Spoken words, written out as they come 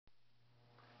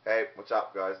Hey, what's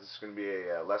up, guys? This is going to be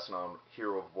a lesson on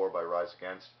Hero of War by Rise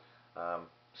Against.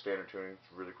 Standard tuning. It's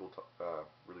a really cool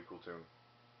tune.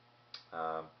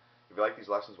 If you like these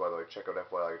lessons, by the way, check out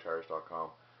Fyiguitars.com.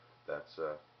 That's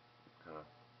kind of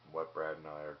what Brad and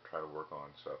I are trying to work on.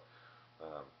 So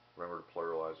remember to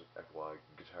pluralize it,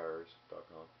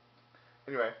 Fyiguitars.com.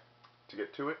 Anyway, to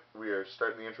get to it, we are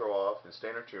starting the intro off in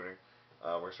standard tuning.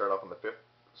 We're going to start off on the 5th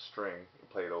string and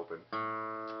play it open.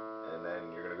 And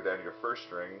then you're going to go down to your 1st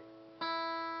string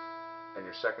and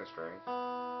your 2nd string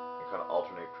and kind of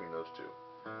alternate between those two.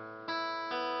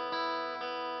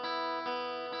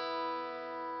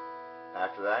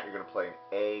 After that, you're going to play an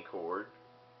A chord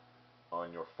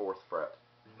on your 4th fret.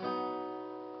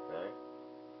 Okay?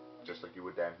 Just like you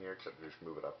would down here, except you just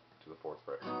move it up to the 4th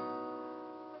fret.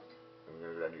 And we're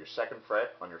going to go down to your 2nd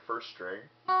fret on your 1st string.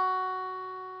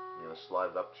 You're going to slide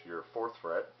it up to your 4th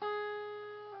fret,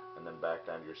 and then back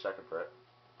down to your 2nd fret,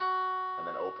 and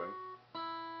then open,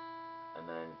 and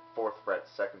then 4th fret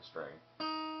 2nd string,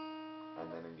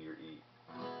 and then into your E.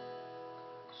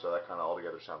 So that kind of all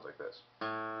together sounds like this. And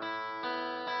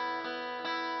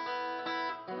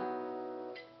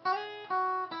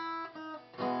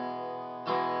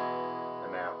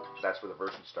now that's where the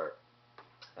versions start.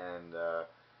 And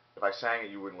if I sang it,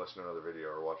 you wouldn't listen to another video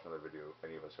or watch another video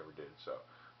any of us ever did. So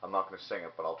I'm not going to sing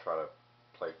it, but I'll try to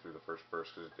play through the first verse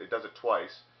because it does it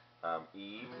twice.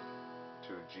 E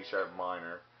to a G sharp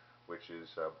minor, which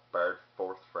is barred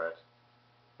 4th fret,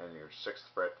 and your 6th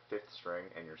fret 5th string,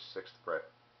 and your 6th fret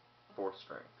 4th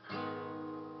string.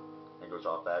 And goes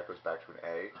off that, goes back to an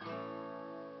A,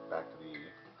 back to the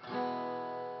E,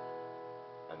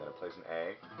 and then it plays an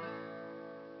A,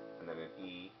 and then an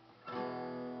E,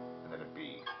 and then a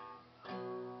B.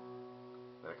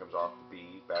 Then it comes off the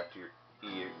B, back to your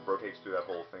E, it rotates through that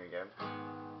whole thing again.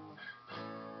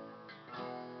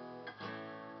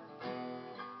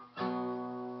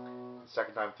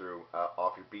 Second time through,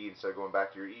 off your B, instead of going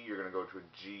back to your E, you're going to go to a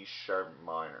G sharp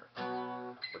minor,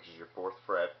 which is your 4th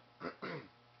fret,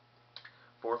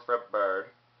 4th fret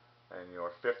barred, and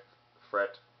your 5th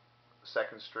fret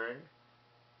 2nd string,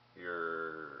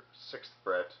 your 6th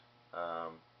fret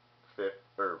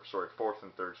 4th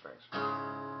and 3rd strings.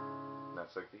 And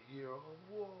that's like the Hero of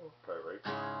War part, right?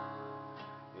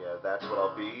 Yeah, that's what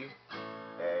I'll be,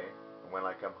 A, and when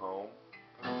I come home,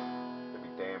 they'll be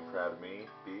damn proud of me,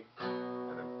 B,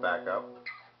 and then back up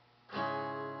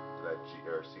to that G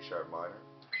or C sharp minor,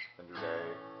 then do an A,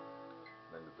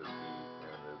 and then to the E,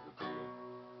 and then to the B.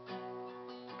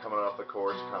 Coming off the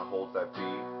chorus, it kind of holds that B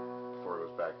before it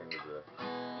goes back into the E.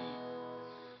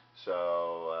 So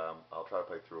I'll try to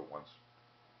play through it once.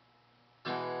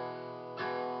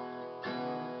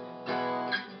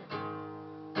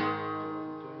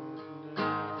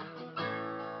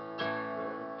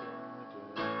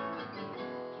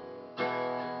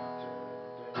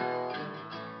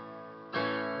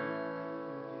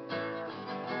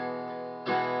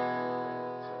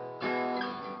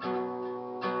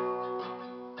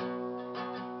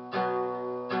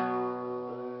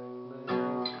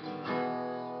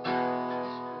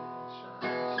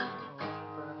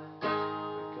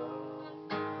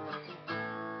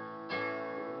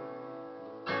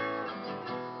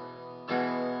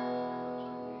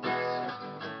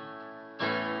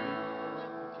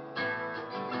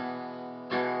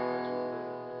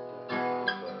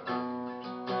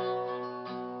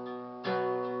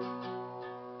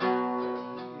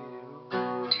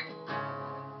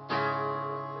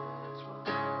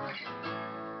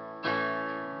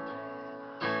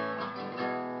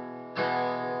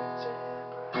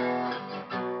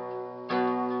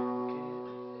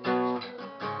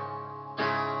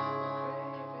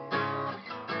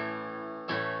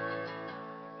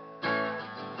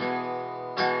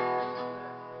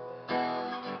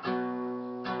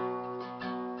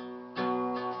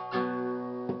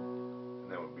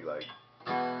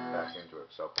 Back into it.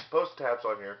 So post tabs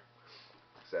on here.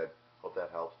 Like I said, hope that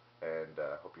helped, and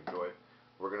hope you enjoyed.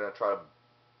 We're gonna try to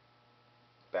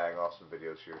bang off some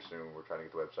videos here soon. We're trying to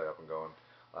get the website up and going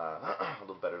a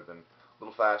little better than, a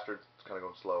little faster. It's kind of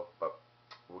going slow, but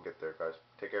we'll get there, guys.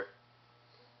 Take care.